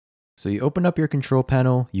So you open up your control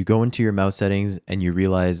panel, you go into your mouse settings, and you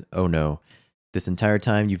realize, oh no, this entire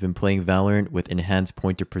time you've been playing Valorant with enhanced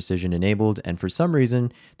pointer precision enabled, and for some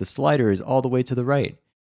reason, the slider is all the way to the right.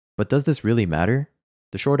 But does this really matter?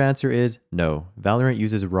 The short answer is no. Valorant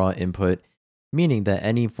uses raw input, meaning that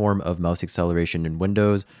any form of mouse acceleration in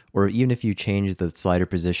Windows, or even if you change the slider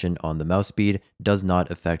position on the mouse speed, does not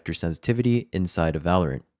affect your sensitivity inside of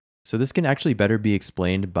Valorant. So this can actually better be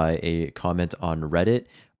explained by a comment on Reddit.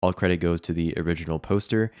 All credit goes to the original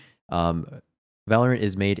poster. Valorant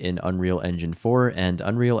is made in Unreal Engine 4, and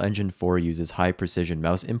Unreal Engine 4 uses high precision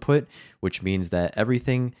mouse input, which means that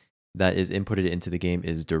everything that is inputted into the game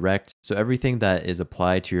is direct. So everything that is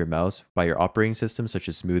applied to your mouse by your operating system, such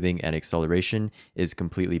as smoothing and acceleration, is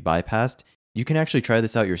completely bypassed. You can actually try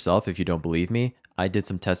this out yourself if you don't believe me. I did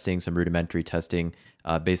some testing, some rudimentary testing.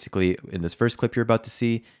 Basically, in this first clip you're about to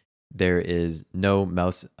see, there is no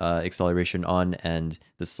mouse acceleration on, and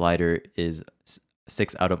the slider is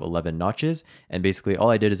 6 out of 11 notches. And basically all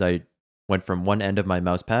I did is I went from one end of my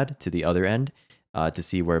mouse pad to the other end to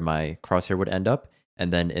see where my crosshair would end up.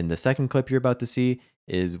 And then in the second clip you're about to see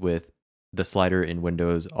is with the slider in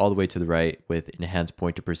Windows all the way to the right with enhanced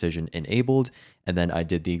pointer precision enabled. And then I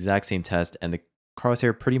did the exact same test, and the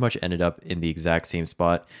crosshair pretty much ended up in the exact same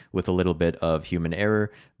spot with a little bit of human error,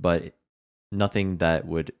 but nothing that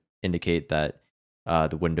would indicate that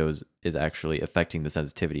the Windows is actually affecting the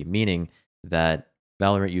sensitivity, meaning that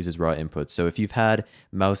Valorant uses raw input. So if you've had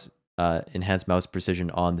enhanced mouse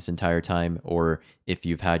precision on this entire time, or if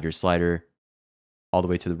you've had your slider all the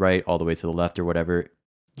way to the right, all the way to the left, or whatever,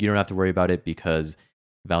 you don't have to worry about it because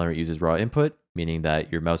Valorant uses raw input, meaning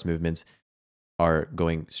that your mouse movements are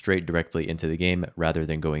going straight directly into the game rather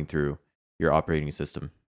than going through your operating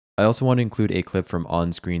system. I also want to include a clip from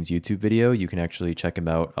OnScreen's YouTube video. You can actually check him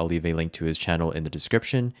out. I'll leave a link to his channel in the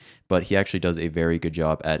description, but he actually does a very good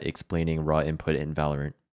job at explaining raw input in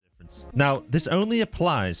Valorant. Now, this only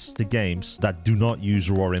applies to games that do not use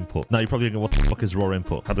raw input. Now, you're probably thinking, what the fuck is raw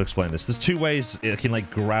input? How to explain this? There's two ways it can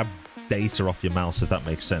like grab data off your mouse, if that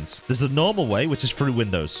makes sense. There's the normal way, which is through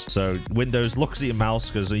Windows. So Windows looks at your mouse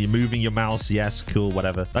because you're moving your mouse. Yes, cool,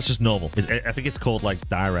 whatever. That's just normal. I think it's called like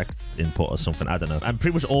direct input or something. I don't know. And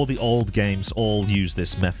pretty much all the old games all use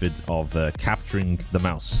this method of capturing the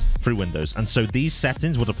mouse through Windows. And so these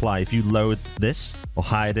settings would apply if you load this or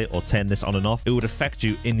hide it or turn this on and off. It would affect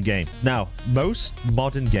you in game. Now, most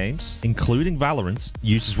modern games, including Valorant,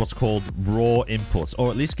 uses what's called raw inputs, or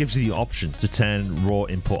at least gives you the option to turn raw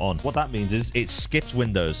input on. What that means is it skips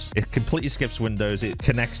Windows. It completely skips Windows. It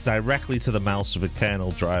connects directly to the mouse with a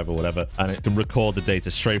kernel drive or whatever, and it can record the data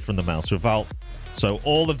straight from the mouse without... So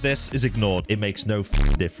all of this is ignored. It makes no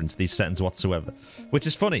difference, these settings whatsoever. Which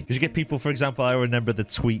is funny, because you get people, for example, I remember the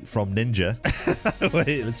tweet from Ninja.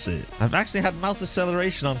 Wait, let's see. I've actually had mouse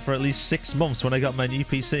acceleration on for at least 6 months when I got my new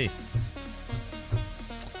PC.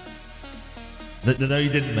 No, you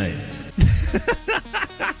didn't, mate.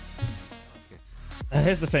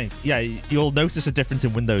 Here's the thing. Yeah, you'll notice a difference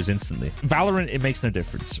in Windows instantly. Valorant, it makes no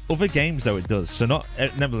difference. Other games, though, it does. So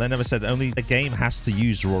remember, I never said only the game has to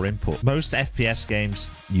use raw input. Most FPS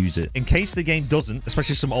games use it. In case the game doesn't,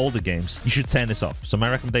 especially some older games, you should turn this off. So my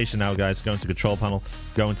recommendation now, guys, go into control panel,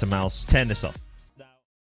 go into mouse, turn this off.